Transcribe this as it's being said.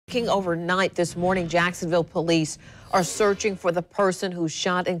Overnight this morning, Jacksonville police are searching for the person who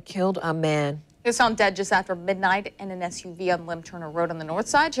shot and killed a man. He was found dead just after midnight in an SUV on Lim Turner Road on the north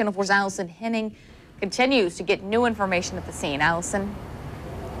side. Channel 4's Allison Henning continues to get new information at the scene. Allison.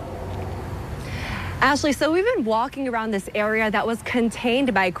 Ashley, so we've been walking around this area that was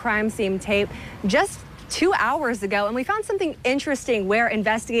contained by crime scene tape just 2 hours ago, and we found something interesting where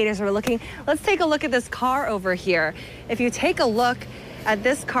investigators were looking. Let's take a look at this car over here. If you take a look at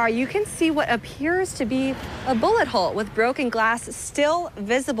this car, you can see what appears to be a bullet hole with broken glass still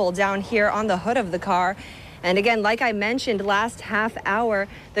visible down here on the hood of the car. And again, like I mentioned last half hour,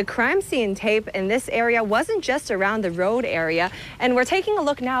 the crime scene tape in this area wasn't just around the road area. And we're taking a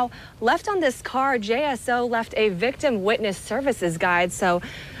look now. Left on this car, JSO left a victim witness services guide. So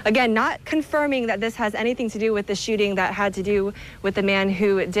again, not confirming that this has anything to do with the shooting that had to do with the man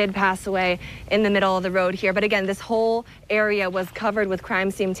who did pass away in the middle of the road here. But again, this whole area was covered with crime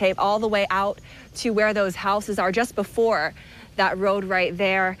scene tape all the way out to where those houses are just before that road right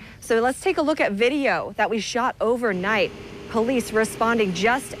there. So let's take a look at video that we shot overnight. Police responding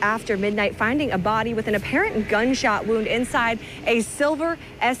just after midnight, finding a body with an apparent gunshot wound inside a silver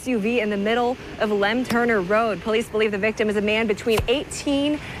SUV in the middle of Lim Turner Road. Police believe the victim is a man between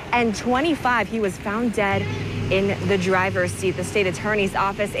 18 and 25. He was found dead in the driver's seat. The state attorney's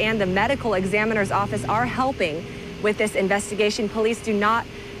office and the medical examiner's office are helping with this investigation. Police do not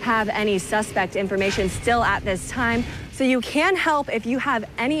have any suspect information still at this time. So you can help if you have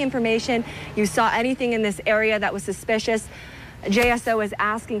any information, you saw anything in this area that was suspicious. JSO is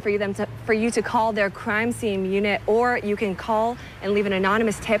asking for you to call their crime scene unit, or you can call and leave an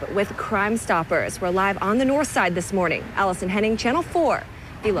anonymous tip with Crime Stoppers. We're live on the north side this morning. Allison Henning, Channel 4,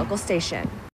 the local station.